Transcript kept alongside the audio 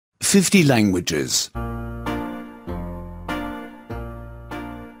50 languages.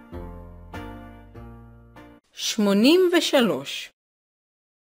 83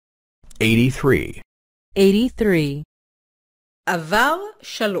 83. 83. עבר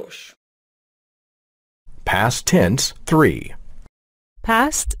 3 Past tense 3.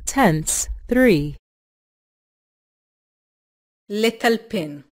 Past tense 3.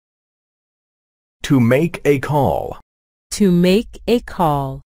 לטלפן To make a call. To make a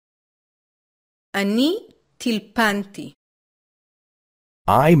call. אני טלפנתי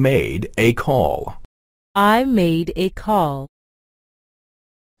I made a call. I made a call.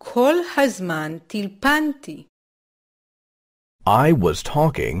 כל הזמן טלפנתי I was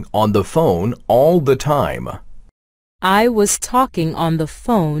talking on the phone all the time. I was talking on the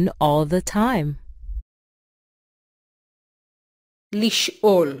phone all the time.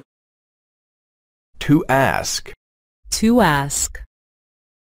 לשאול To ask. To ask.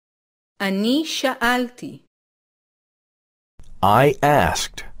 אני שאלתי I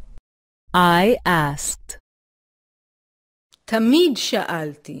asked. I asked. תמיד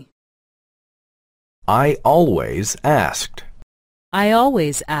שאלתי I always asked. I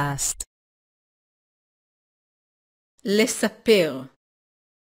always asked. לספר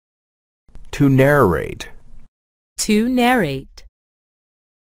To narrate. To narrate.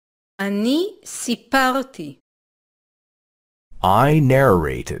 אני סיפרתי I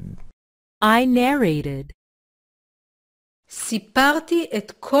narrated. I narrated. סיפרתי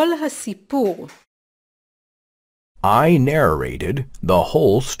את כל הסיפור I narrated the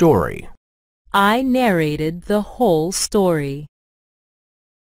whole story. I narrated the whole story.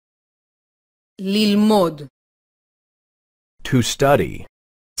 ללמוד To study.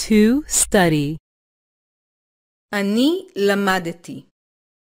 To study. אני למדתי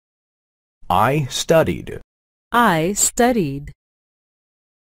I studied. I studied.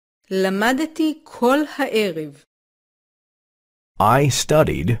 למדתי כל הערב I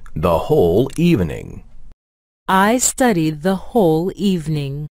studied the whole evening. I studied the whole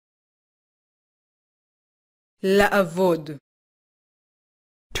evening. לעבוד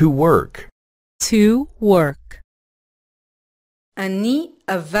To work. To work. אני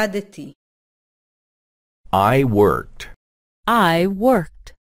עבדתי I worked. I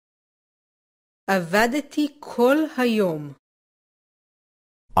worked. עבדתי כל היום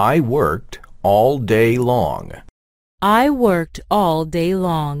I worked all day long. I worked all day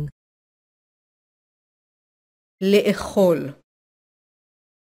long. לאכול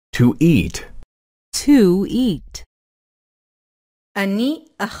To eat. To eat. אני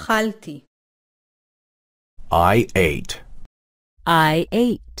אכלתי I ate. I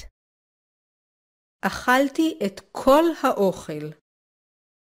ate. אכלתי את כל האוכל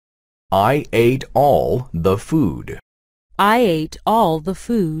I ate all the food. I ate all the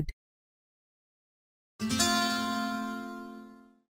food.